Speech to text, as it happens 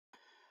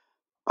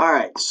All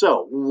right.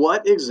 So,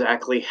 what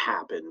exactly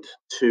happened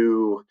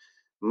to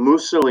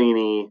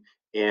Mussolini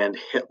and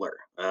Hitler?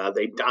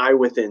 They die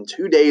within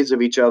 2 days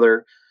of each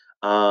other,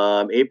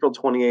 April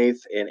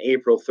 28th and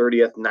April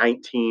 30th,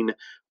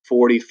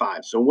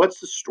 1945. So, what's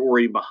the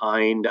story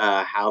behind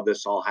how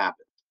this all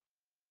happened?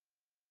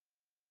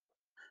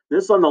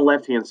 This on the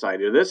left-hand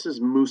side here, this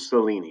is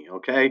Mussolini,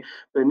 okay?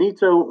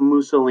 Benito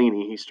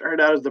Mussolini. He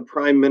started out as the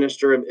prime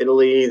minister of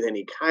Italy, then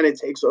he kind of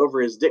takes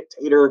over as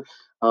dictator.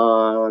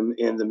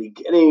 In the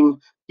beginning,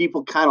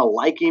 people kind of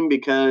like him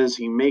because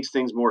he makes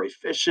things more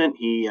efficient.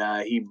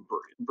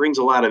 Brings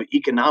a lot of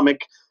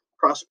economic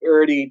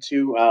prosperity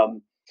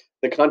to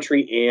the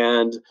country,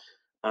 and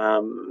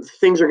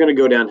things are going to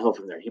go downhill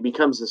from there. He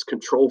becomes this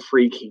control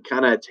freak. He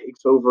kind of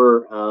takes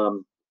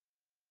over.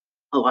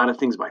 A lot of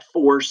things by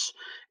force.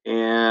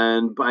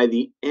 And by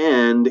the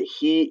end,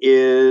 he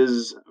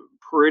is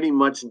pretty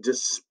much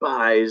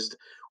despised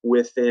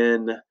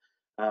within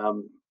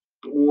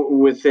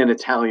within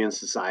Italian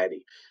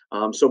society.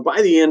 So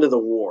by the end of the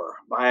war,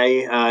 by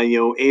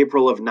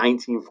April of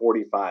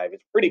 1945,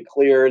 it's pretty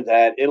clear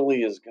that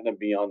Italy is going to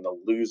be on the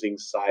losing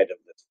side of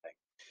this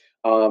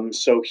thing.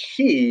 So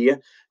he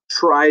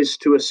tries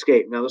to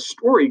escape. Now, the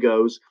story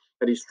goes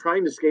that he's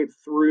trying to escape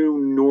through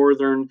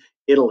northern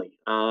Italy,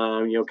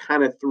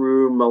 kind of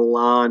through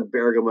Milan,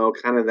 Bergamo,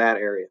 kind of that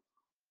area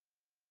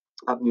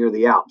up near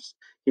the Alps.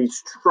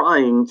 He's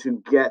trying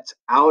to get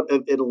out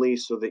of Italy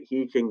so that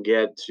he can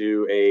get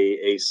to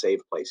a safe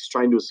place. He's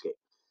trying to escape.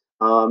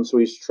 So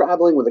he's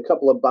traveling with a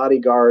couple of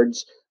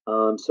bodyguards.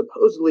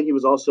 Supposedly, he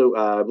was also,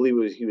 I believe,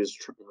 he was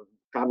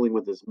traveling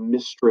with his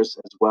mistress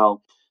as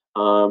well.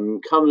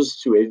 Comes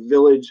to a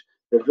village.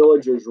 The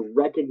villagers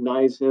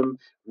recognize him,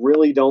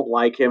 really don't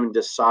like him, and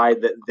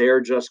decide that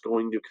they're just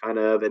going to kind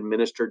of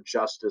administer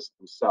justice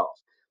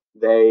themselves.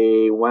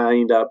 They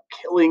wind up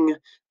killing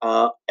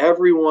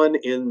everyone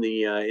in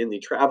the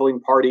traveling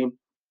party,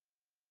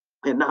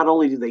 and not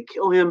only do they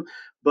kill him,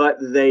 but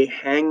they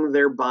hang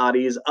their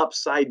bodies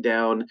upside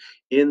down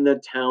in the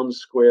town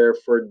square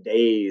for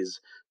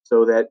days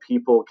so that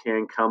people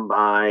can come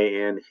by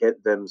and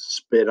hit them,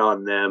 spit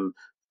on them,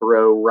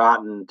 throw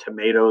rotten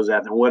tomatoes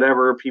at them,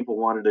 whatever people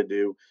wanted to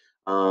do.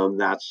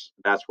 That's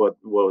what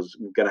was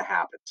going to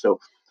happen.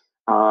 So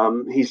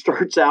he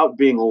starts out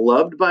being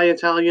loved by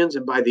Italians,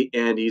 and by the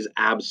end, he's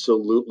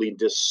absolutely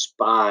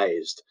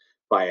despised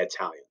by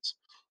Italians.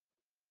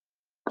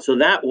 So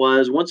that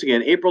was, once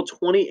again, April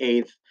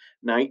 28th,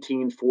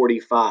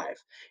 1945.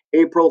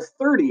 April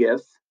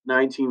 30th,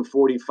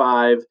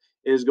 1945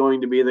 is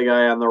going to be the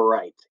guy on the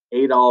right,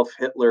 Adolf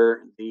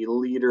Hitler, the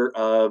leader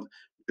of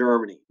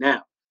Germany.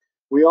 Now,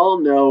 we all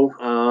know,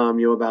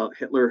 about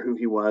Hitler, who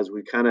he was.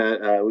 We kind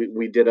of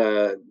we did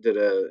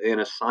an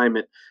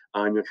assignment,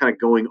 kind of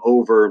going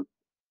over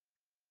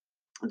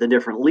the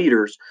different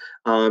leaders.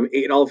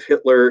 Adolf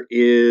Hitler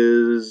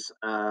is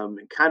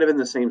kind of in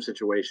the same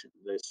situation.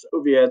 The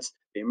Soviets,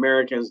 the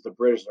Americans, the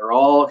British, they're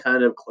all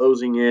kind of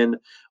closing in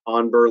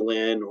on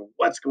Berlin.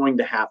 What's going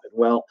to happen?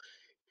 Well,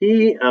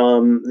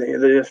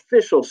 the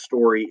official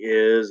story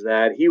is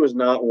that he was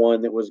not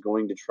one that was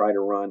going to try to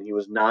run. He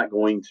was not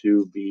going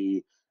to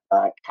be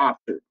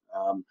captured.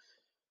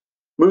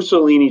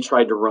 Mussolini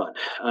tried to run.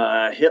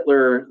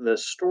 Hitler, the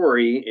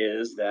story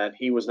is that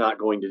he was not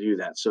going to do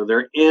that. So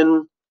they're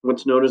in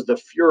what's known as the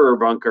Fuhrer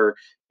bunker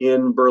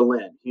in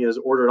Berlin. He has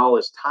ordered all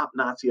his top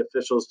Nazi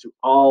officials to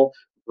all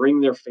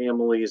bring their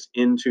families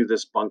into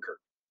this bunker.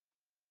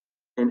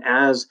 And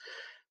as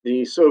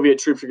the Soviet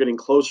troops are getting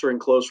closer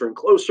and closer and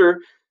closer,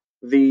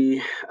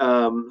 the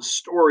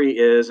story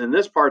is, and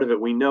this part of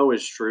it we know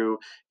is true,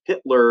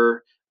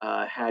 Hitler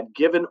had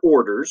given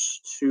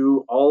orders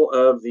to all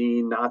of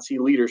the Nazi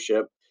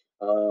leadership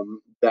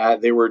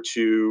that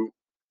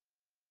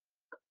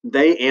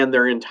they and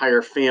their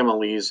entire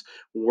families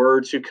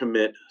were to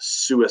commit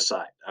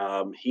suicide.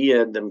 He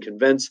had them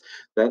convinced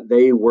that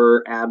they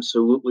were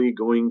absolutely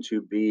going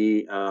to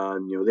be, they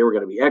were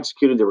going to be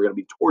executed, they were going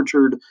to be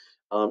tortured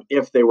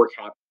if they were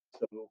captured.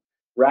 So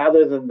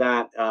rather than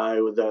that,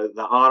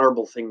 the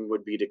honorable thing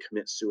would be to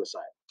commit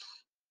suicide.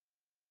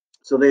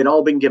 So they had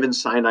all been given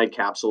cyanide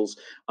capsules.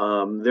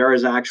 There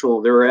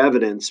were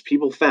evidence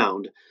people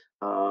found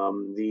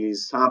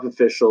these top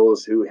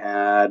officials who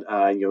had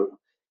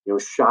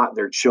shot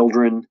their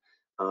children,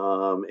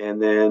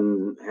 and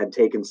then had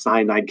taken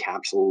cyanide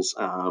capsules.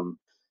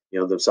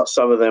 Themselves.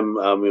 Some of them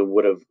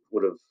would have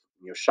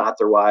shot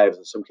their wives.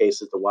 In some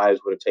cases, the wives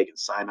would have taken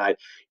cyanide.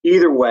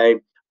 Either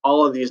way,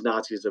 all of these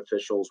Nazis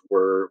officials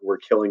were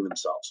killing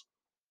themselves.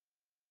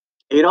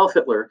 Adolf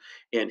Hitler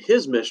and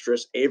his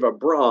mistress, Eva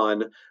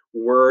Braun,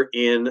 were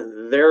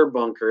in their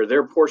bunker,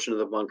 their portion of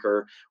the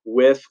bunker,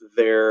 with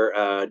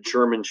their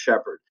German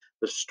Shepherd.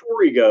 The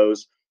story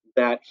goes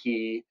that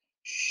he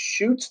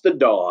shoots the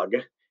dog,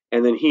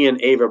 and then he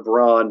and Eva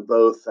Braun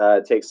both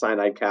take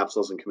cyanide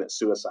capsules and commit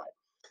suicide.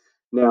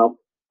 Now,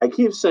 I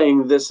keep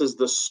saying this is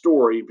the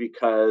story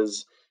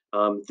because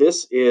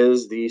this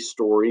is the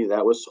story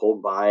that was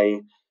told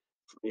by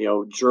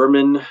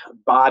German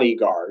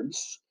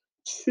bodyguards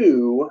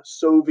to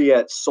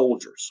Soviet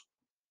soldiers.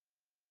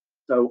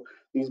 So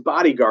these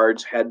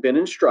bodyguards had been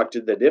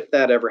instructed that if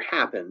that ever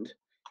happened,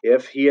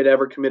 if he had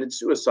ever committed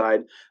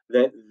suicide,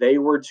 that they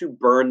were to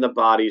burn the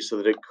body so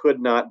that it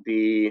could not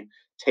be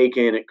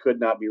taken, it could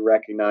not be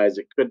recognized,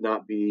 it could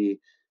not be,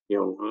 you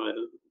know,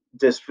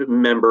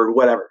 dismembered,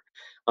 whatever.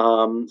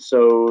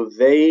 So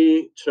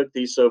they took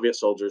these Soviet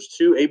soldiers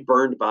to a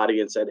burned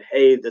body and said,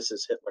 "Hey, this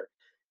is Hitler."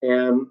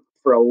 And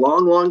for a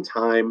long, long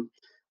time,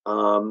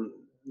 um,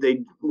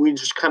 they we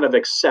just kind of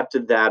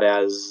accepted that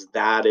as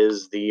that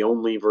is the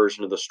only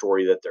version of the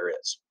story that there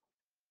is.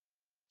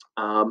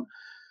 Um,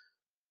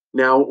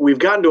 Now we've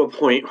gotten to a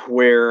point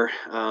where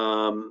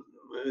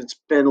it's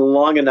been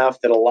long enough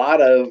that a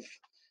lot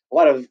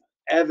of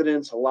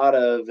evidence, a lot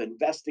of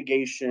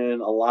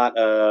investigation, a lot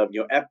of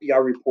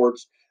FBI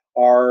reports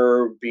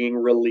are being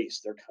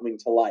released. They're coming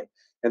to light.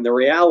 And the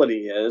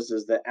reality is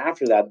that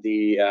after that,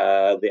 the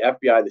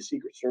FBI, the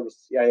Secret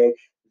Service, CIA,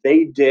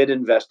 they did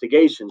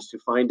investigations to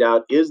find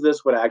out, is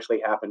this what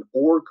actually happened,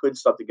 or could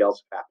something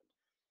else happen?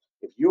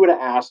 If you would have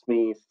asked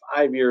me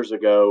 5 years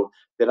ago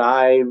that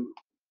I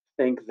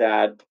think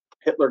that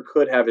Hitler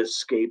could have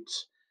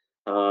escaped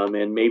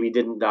and maybe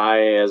didn't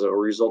die as a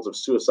result of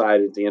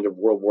suicide at the end of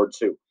World War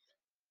II,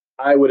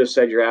 I would have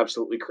said you're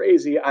absolutely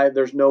crazy.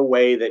 There's no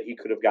way that he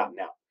could have gotten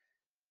out.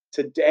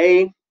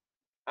 Today,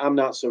 I'm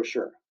not so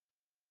sure.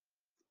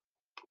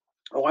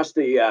 I watched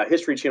the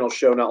History Channel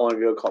show not long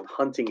ago called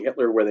Hunting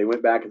Hitler, where they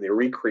went back and they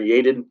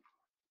recreated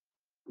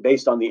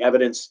based on the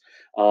evidence,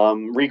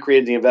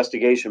 recreated the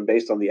investigation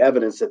based on the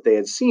evidence that they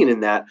had seen in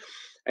that.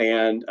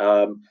 And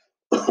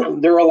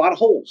there are a lot of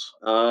holes.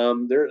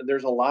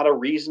 There's a lot of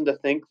reason to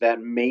think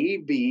that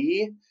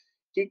maybe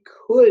he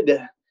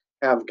could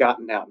have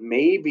gotten out.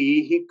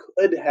 Maybe he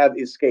could have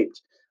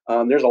escaped.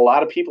 There's a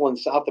lot of people in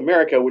South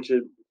America, which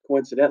is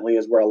coincidentally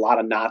is where a lot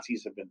of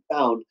Nazis have been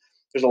found.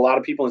 There's a lot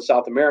of people in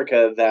South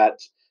America that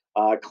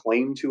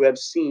claim to have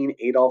seen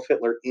Adolf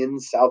Hitler in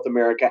South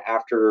America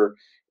after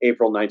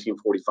April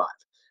 1945.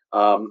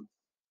 Um,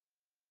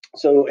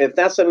 so if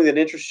that's something that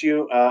interests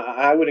you,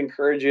 I would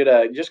encourage you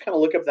to just kind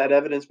of look up that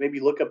evidence, maybe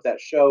look up that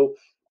show.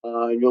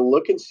 You'll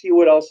look and see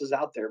what else is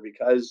out there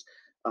because,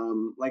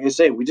 like I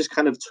say, we just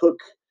kind of took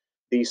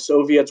the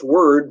Soviets'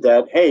 word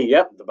that, hey,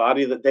 yep, the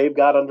body that they've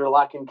got under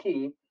lock and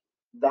key,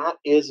 that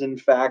is in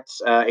fact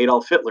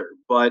Adolf Hitler.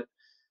 But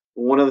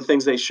one of the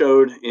things they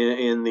showed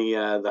in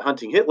the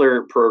Hunting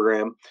Hitler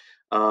program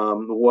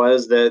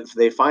was that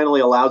they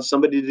finally allowed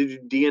somebody to do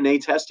DNA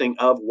testing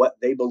of what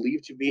they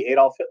believed to be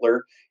Adolf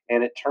Hitler,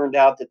 and it turned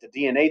out that the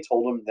DNA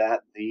told them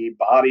that the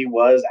body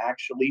was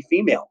actually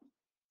female,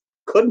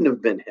 couldn't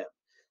have been him.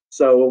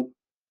 So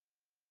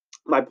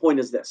my point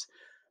is this: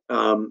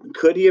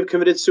 could he have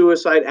committed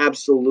suicide?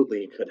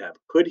 Absolutely, he could have.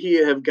 Could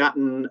he have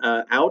gotten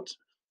out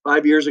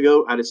 5 years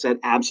ago? I'd have said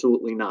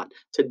absolutely not.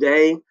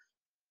 Today,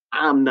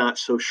 I'm not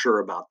so sure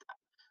about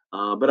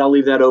that. But I'll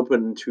leave that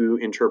open to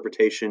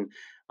interpretation.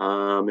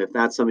 If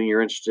that's something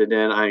you're interested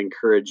in, I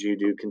encourage you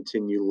to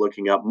continue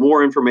looking up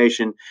more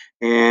information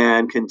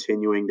and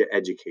continuing to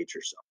educate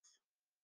yourself.